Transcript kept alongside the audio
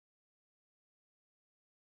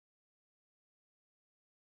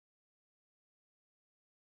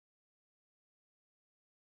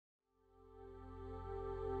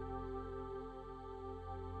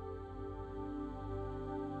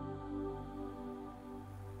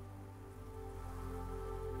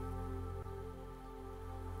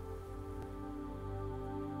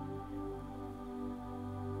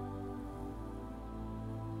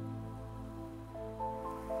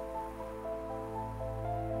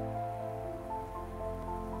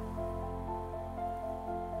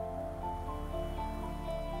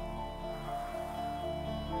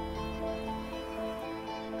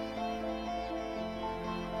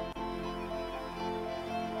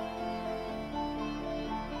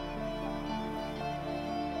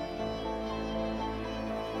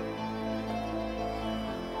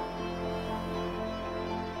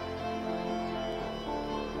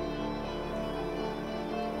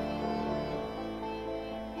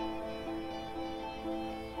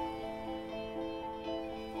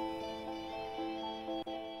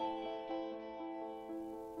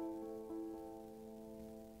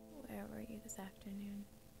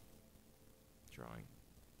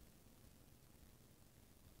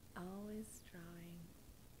this drawing.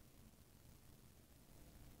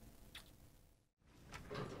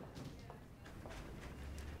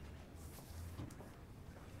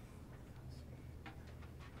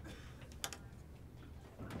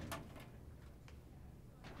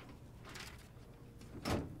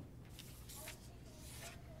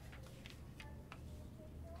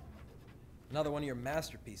 Another one of your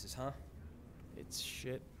masterpieces, huh? It's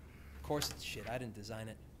shit. Of course it's shit. I didn't design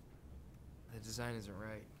it. The design isn't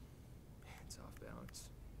right. It's off balance.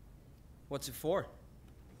 What's it for?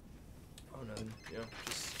 Oh, nothing. You know,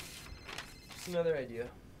 just another idea.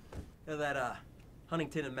 Yeah, that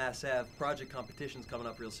Huntington and Mass Ave project competition's coming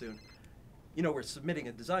up real soon. You know we're submitting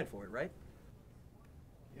a design for it, right?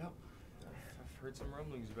 Yep. I've heard some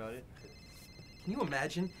rumblings about it. Can you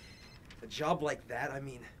imagine a job like that? I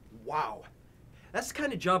mean, wow. That's the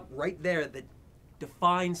kind of job right there that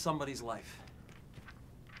defines somebody's life.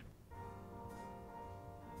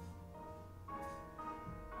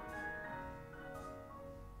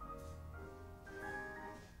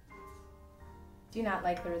 Do you not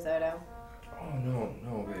like the risotto? Oh,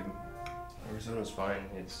 no, babe. The risotto's fine.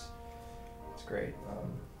 It's great.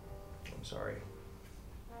 I'm sorry.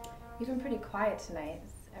 You've been pretty quiet tonight.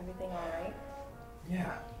 Is everything all right?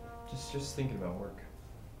 Yeah. Just thinking about work.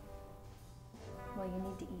 Well, you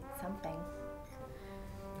need to eat something.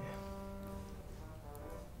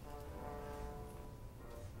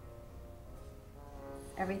 Is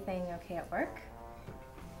everything okay at work?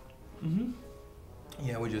 Mm-hmm.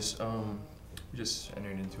 Yeah, we just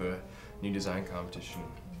entered into a new design competition.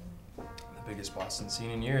 The biggest Boston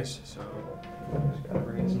scene in years, so just gotta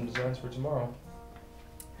bring in some designs for tomorrow.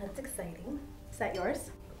 That's exciting. Is that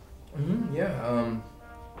yours? Mm-hmm, yeah,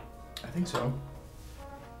 I think so.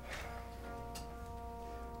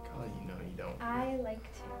 Golly, you know you don't. I like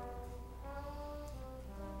to.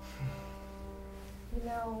 You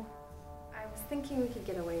know, I was thinking we could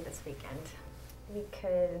get away this weekend. We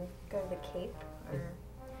could go to the Cape or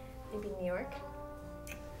maybe New York.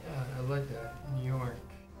 Yeah, I like that. New York.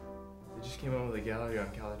 They just came out with a gallery on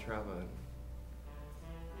Calatrava.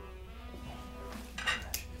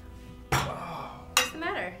 What's the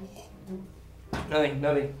matter?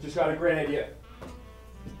 Nothing. Just got a great idea.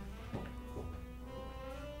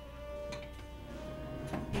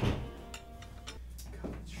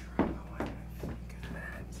 Calatrava, why did I think of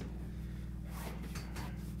that?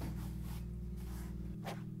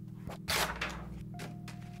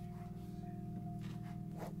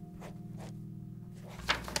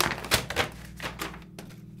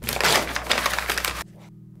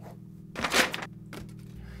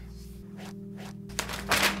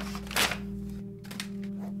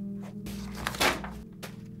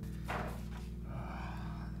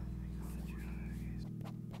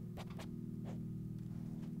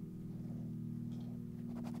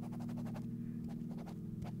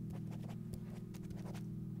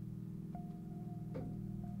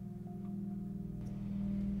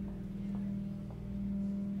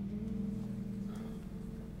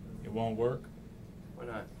 It won't work. Why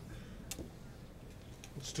not?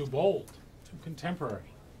 It's too bold, too contemporary.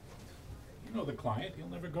 You know the client, he'll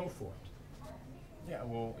never go for it. Yeah,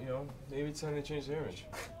 well, you know, maybe it's time to change their image.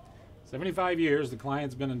 75 years the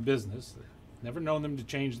client's been in business. Never known them to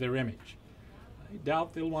change their image. I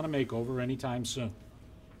doubt they'll want a makeover anytime soon.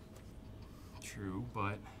 True,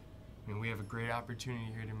 but I mean, we have a great opportunity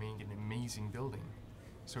here to make an amazing building.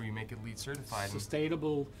 So you make it LEED certified.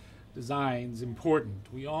 Sustainable design's important.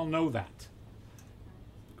 We all know that.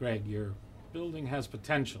 Greg, your building has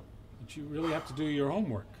potential, but you really have to do your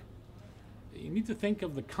homework. You need to think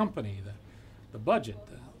of the company, the budget,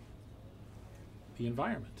 the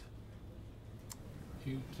environment.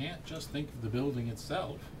 You can't just think of the building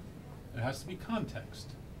itself. There has to be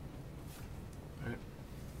context. Right.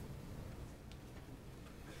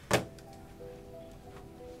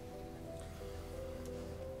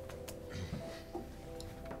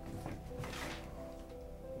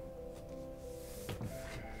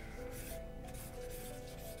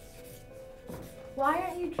 Why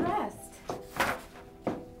aren't you dressed?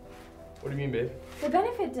 What do you mean, babe? The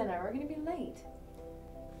benefit dinner. We're gonna be late.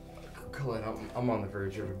 Colette, I'm on the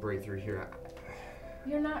verge of a breakthrough here.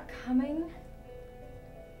 You're not coming?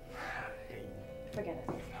 Forget it.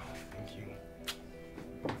 Thank you.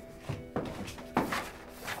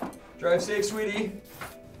 Drive safe, sweetie.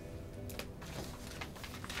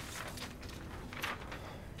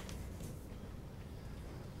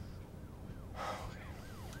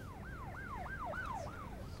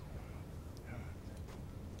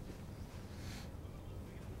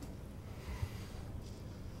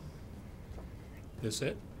 This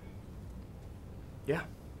it? Yeah,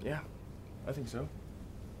 I think so.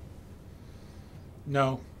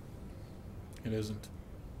 No, it isn't.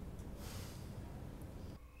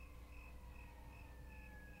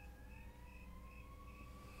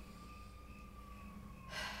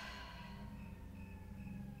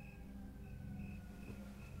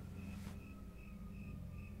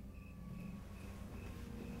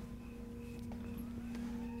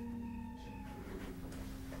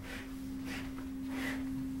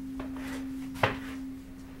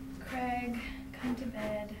 Craig, come to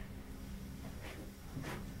bed.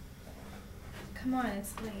 Come on,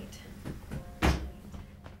 it's late.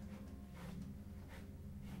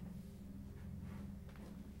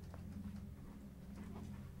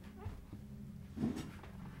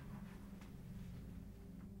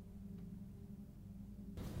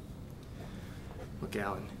 Look,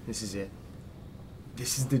 Alan, this is it.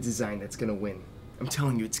 This is the design that's gonna win. I'm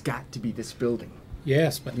telling you, it's got to be this building.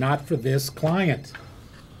 Yes, but not for this client.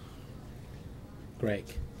 Greg,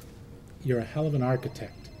 you're a hell of an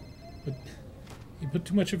architect, but you put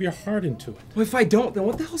too much of your heart into it. Well, if I don't, then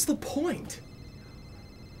what the hell's the point?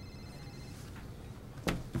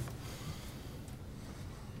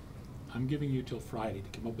 I'm giving you till Friday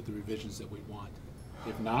to come up with the revisions that we want.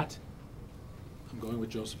 If not, I'm going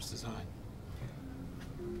with Joseph's design.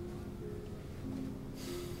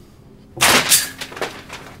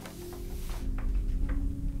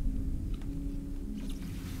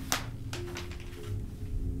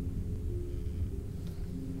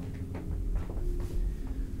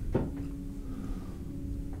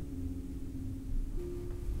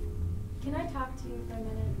 Can I talk to you for a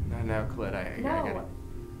minute? Not now, Colette. I No, gotta...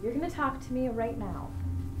 you're gonna talk to me right now.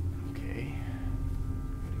 Okay.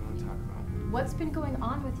 What do you want to talk about? What's been going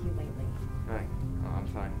on with you lately? Right. Oh, I'm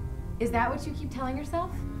fine. Is that what you keep telling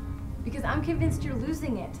yourself? Because I'm convinced you're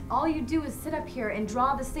losing it. All you do is sit up here and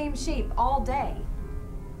draw the same shape all day.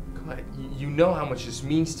 Colette, you know how much this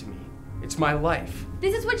means to me. It's my life.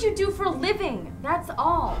 This is what you do for a living. That's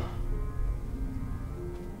all.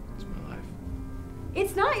 It's my life.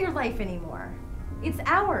 It's not your life anymore. It's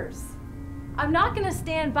ours. I'm not gonna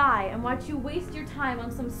stand by and watch you waste your time on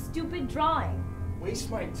some stupid drawing. Waste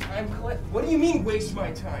my time, Colette? What do you mean, waste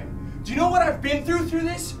my time? Do you know what I've been through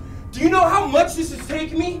this? Do you know how much this has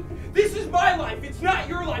taken me? This is my life. It's not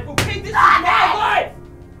your life, okay? This is my life!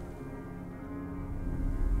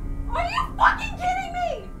 Are you fucking kidding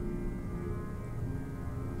me?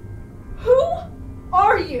 Who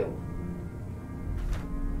are you?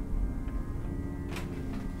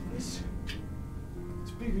 It's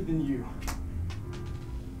bigger than you.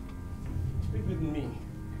 It's bigger than me.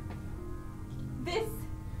 This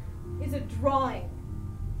is a drawing.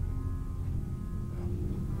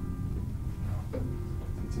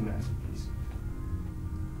 It's a masterpiece.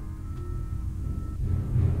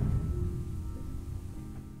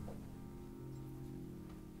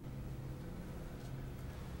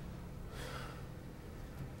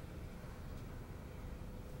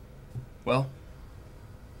 Well?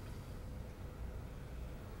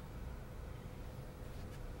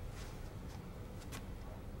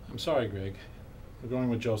 I'm sorry, Greg. We're going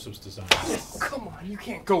with Joseph's design. Oh, come on, you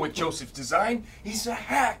can't go with Joseph's design. He's a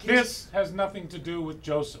hack. This has nothing to do with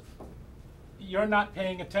Joseph. You're not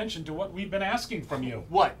paying attention to what we've been asking from you.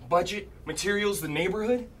 What? Budget? Materials? The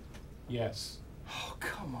neighborhood? Yes. Oh,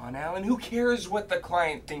 come on, Alan. Who cares what the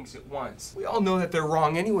client thinks it wants? We all know that they're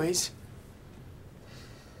wrong anyways.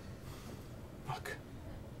 Look,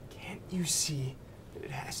 can't you see that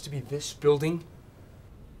it has to be this building?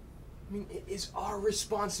 I mean, it is our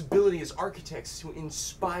responsibility as architects to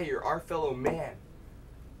inspire our fellow man.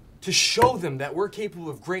 To show them that we're capable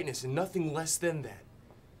of greatness and nothing less than that.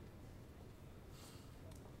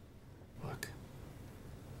 Look,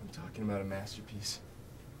 I'm talking about a masterpiece.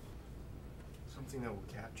 Something that will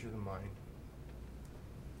capture the mind.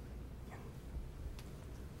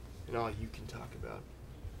 And all you can talk about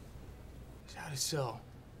is how to sell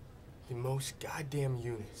the most goddamn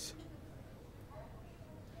units.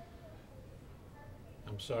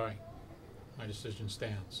 I'm sorry. My decision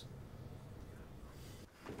stands.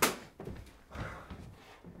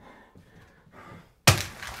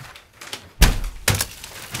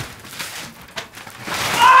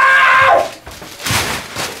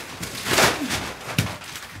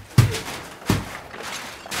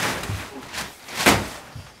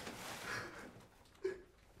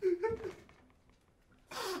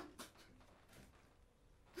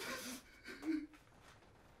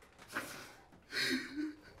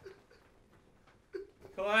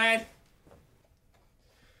 Colette!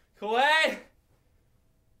 Colette!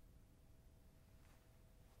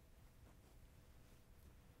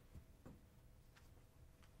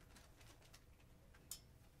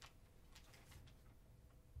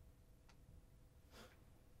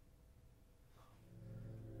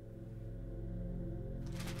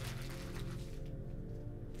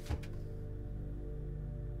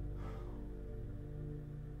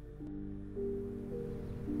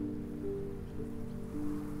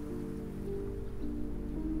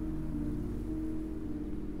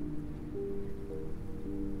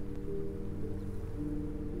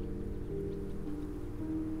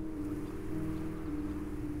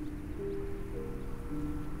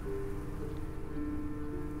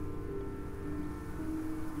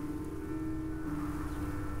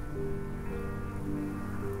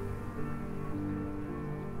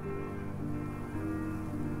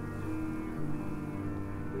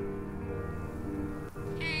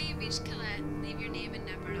 Leave your name and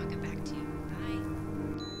number and I'll get back to you. Bye.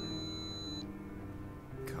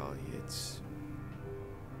 Kali, it's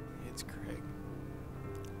Craig.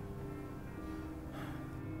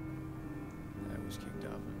 I was kicked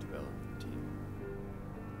off of development team.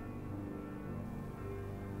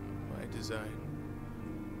 My design.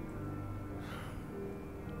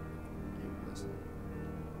 It wasn't.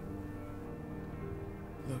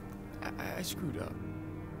 Look, I screwed up.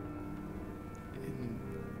 And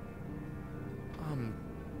I'm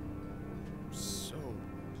so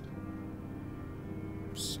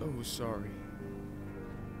sorry.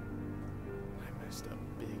 I messed up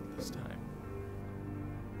big this time.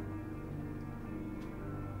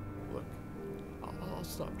 Look, I'll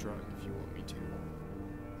stop drawing if you want me to.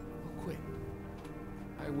 I'll quit.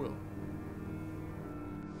 I will.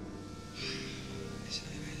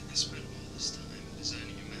 I spent all this time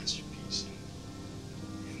designing a masterpiece,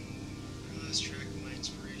 and I lost track of my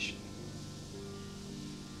inspiration.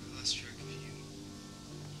 I lost track of you.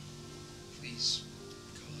 Please,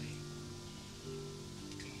 Kali,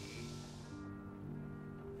 come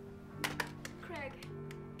home. Craig.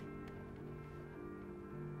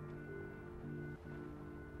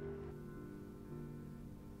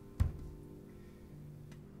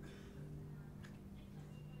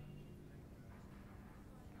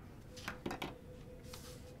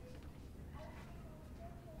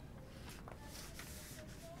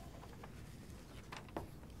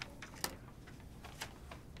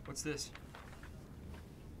 What's this?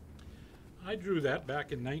 I drew that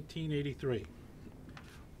back in 1983.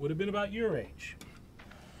 Would have been about your age.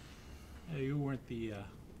 You weren't the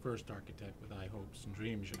first architect with high hopes and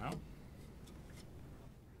dreams, you know.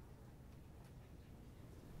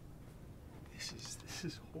 This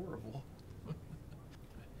is horrible.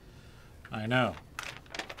 I know.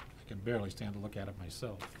 I can barely stand to look at it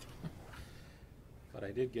myself. But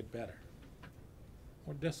I did get better.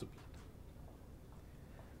 More disciplined.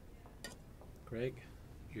 Craig,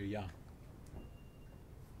 you're young.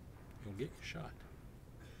 You'll get your shot.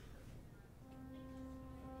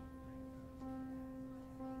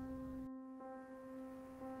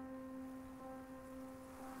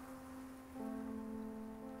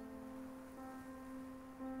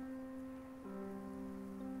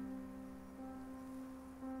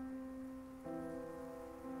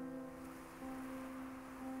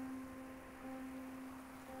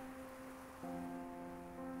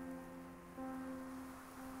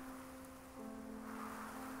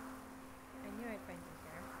 I knew I'd find you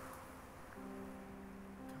here.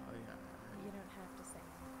 Kali, You don't have to say.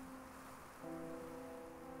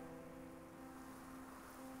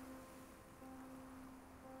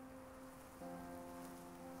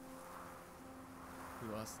 we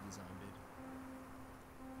lost the design bid.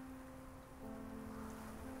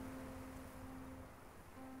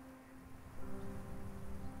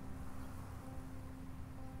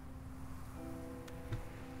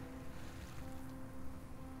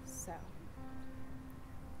 So,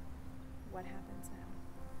 what happens now?